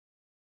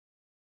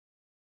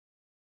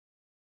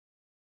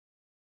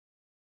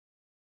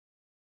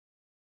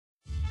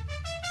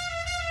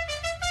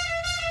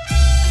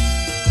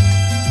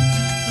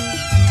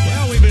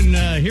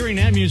hearing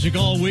that music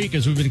all week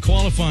as we've been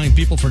qualifying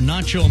people for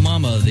Nacho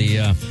Mama,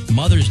 the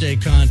Mother's Day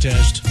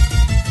contest.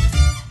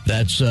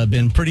 That's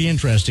been pretty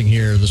interesting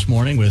here this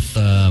morning with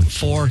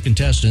 4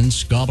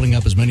 contestants gobbling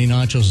up as many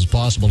nachos as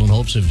possible in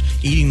hopes of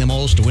eating the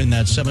most to win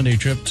that 7-day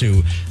trip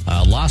to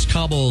Los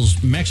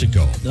Cabos,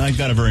 Mexico. I've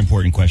got a very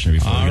important question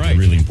before we get to the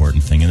really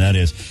important thing, and that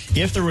is,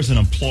 if there was an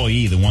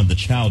employee that wanted to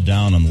chow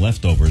down on the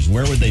leftovers,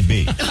 where would they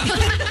be?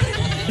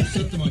 I'll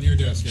set them on your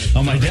desk. Yeah.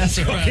 On my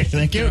desk? Okay,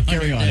 thank you.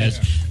 Carry on. Yes.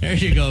 There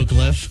you go,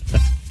 Cliff.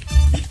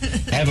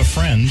 I have a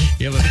friend.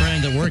 You have a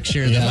friend that works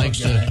here that likes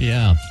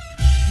to,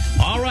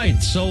 All right,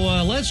 so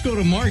let's go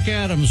to Mark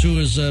Adams, who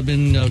has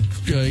been,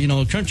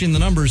 crunching the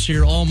numbers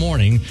here all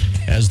morning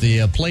as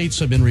the plates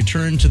have been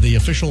returned to the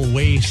official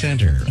Way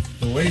Center.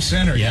 The Way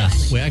Center,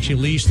 yes. We actually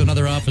leased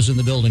another office in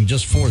the building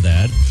just for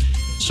that.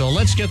 So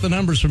let's get the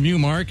numbers from you,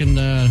 Mark,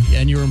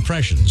 and your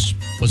impressions.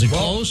 Was it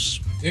close?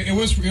 It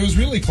was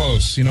really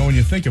close, when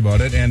you think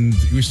about it. And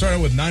we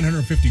started with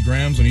 950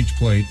 grams on each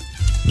plate.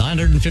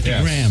 950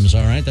 grams,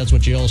 all right. That's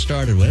what you all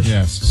started with.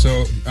 Yes.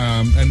 So,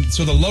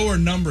 so the lower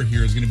number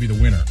here is going to be the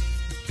winner.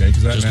 Okay,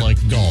 because that just like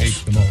golf.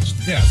 Ate the most.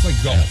 Yeah, it's like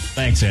golf. Yeah.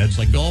 Thanks, Ed. It's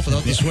like golf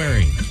without the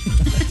swearing.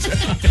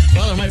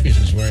 Well, there might be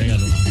some swearing. I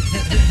don't know.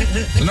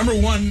 So number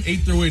 1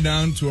 ate their way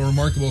down to a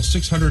remarkable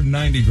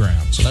 690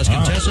 grams. So that's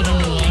contestant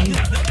number 1.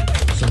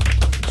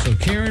 So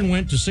Karen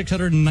went to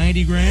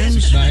 690 grams.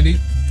 690.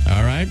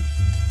 All right.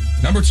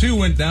 Number 2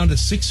 went down to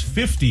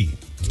 650.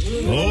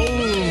 Oh.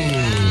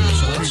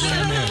 So that's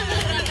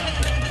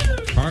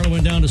Carla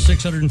went down to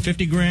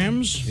 650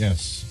 grams.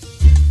 Yes.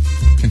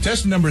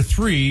 Contestant number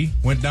 3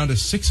 went down to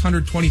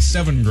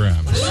 627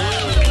 grams.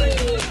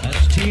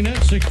 That's Tina,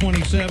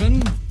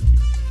 627.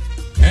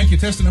 And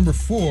contestant number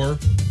 4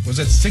 was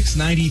at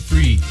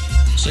 693.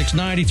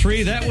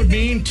 693. That would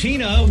mean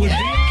Tina would be.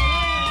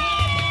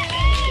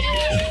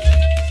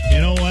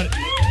 You know what?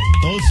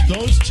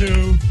 Those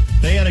two,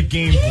 they had a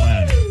game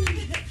plan.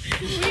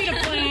 We had a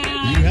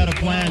plan. You had a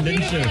plan,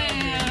 didn't you?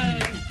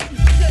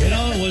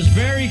 It was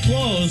very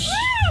close.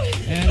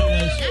 And it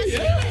was.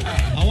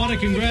 I want to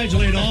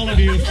congratulate all of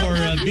you for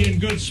being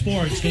good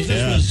sports, because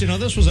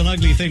this was an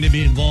ugly thing to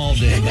be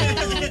involved in.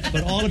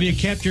 But all of you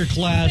kept your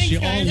class. You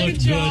all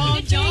looked good.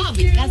 Good job.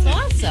 That's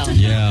awesome.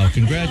 Yeah,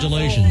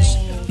 congratulations.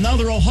 Now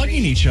they're all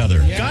hugging each other.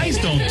 Guys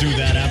don't do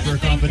that after a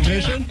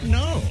competition.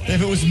 No.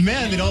 If it was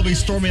men, they'd all be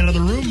storming out of the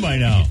room by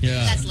now.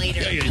 Yeah. That's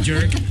later. You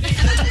jerk.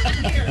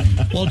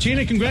 Well,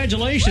 Tina,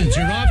 congratulations.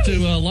 You're off to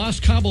Los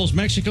Cabos,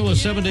 Mexico, a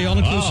 7-day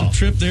all-inclusive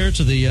trip there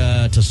to the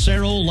to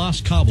Cerro Los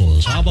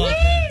Cabos. How about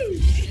that?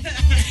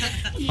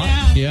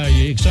 Yeah,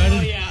 you excited?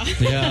 Oh, yeah.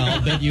 Yeah,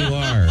 I'll bet you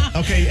are.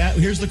 Okay,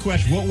 here's the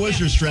question. What was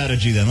your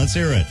strategy then? Let's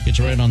hear it. Get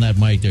right on that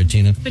mic there,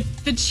 Tina.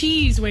 The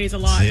cheese weighs a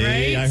lot, See,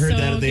 right? I heard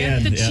that at the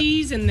end. Get the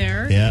cheese in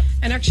there. Yeah.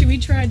 And actually, we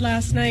tried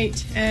last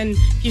night, and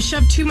if you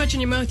shove too much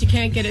in your mouth, you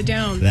can't get it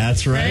down.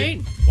 That's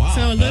right. Wow.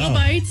 So little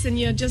bites, and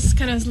you just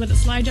kind of let it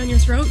slide down your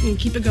throat and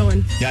keep it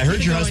going. Yeah, I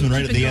heard your husband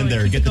right at the end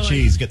there. Get the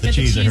cheese. Get the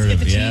cheese. I heard Get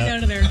the him. cheese Yeah.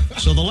 out of there.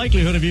 So the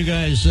likelihood of you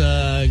guys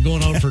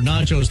going out for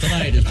nachos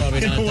tonight is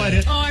probably not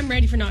there. Oh, I'm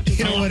ready for nachos.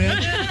 You know what, Ed?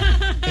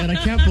 And I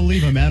can't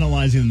believe I'm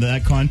analyzing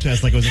that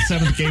contest like it was the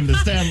 7th game of the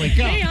Stanley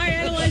Cup. Hey, I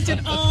analyzed it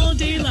all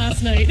day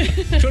last night.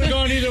 Could have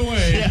gone either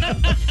way. Yeah.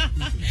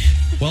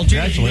 Well,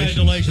 Tina,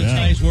 congratulations. Yeah.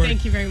 Nice work.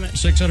 Thank you very much.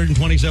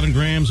 627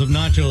 grams of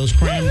nachos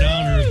crammed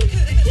down her.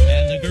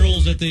 And the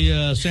girls at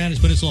the Sandwich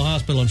Peninsula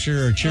Hospital, I'm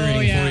sure, are cheering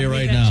for you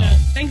right now.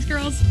 Thanks,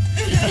 girls.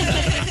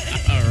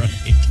 All right.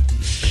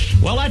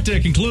 Well, that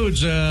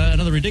concludes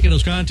another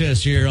ridiculous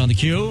contest here on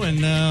TheQ.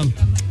 And,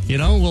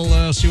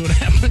 we'll see what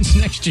happens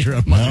next year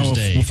on Mother's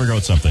Day. We'll figure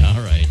out something.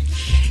 All right.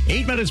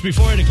 8 minutes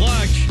before 8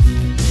 o'clock,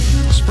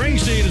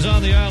 Springsteen is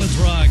on the Islands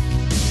Rock.